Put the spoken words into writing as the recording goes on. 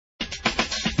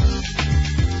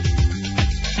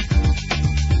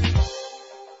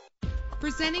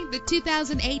Presenting the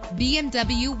 2008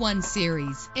 BMW 1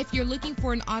 Series. If you're looking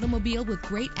for an automobile with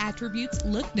great attributes,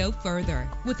 look no further.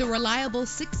 With a reliable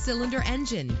 6-cylinder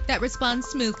engine that responds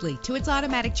smoothly to its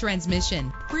automatic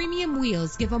transmission, premium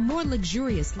wheels give a more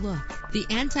luxurious look. The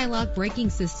anti-lock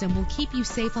braking system will keep you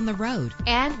safe on the road.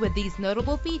 And with these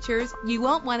notable features, you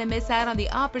won't want to miss out on the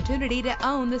opportunity to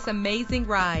own this amazing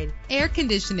ride. Air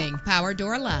conditioning, power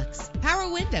door locks,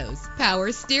 power windows,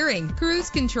 power steering,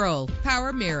 cruise control,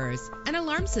 power mirrors, an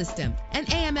alarm system, an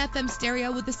AM/FM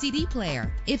stereo with a CD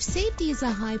player. If safety is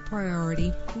a high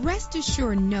priority, rest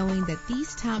assured knowing that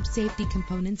these top safety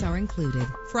components are included.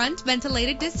 Front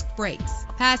ventilated disc brakes,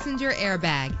 passenger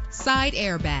airbag, side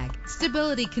airbag,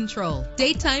 stability control,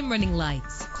 daytime running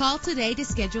lights. Call today to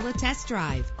schedule a test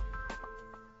drive.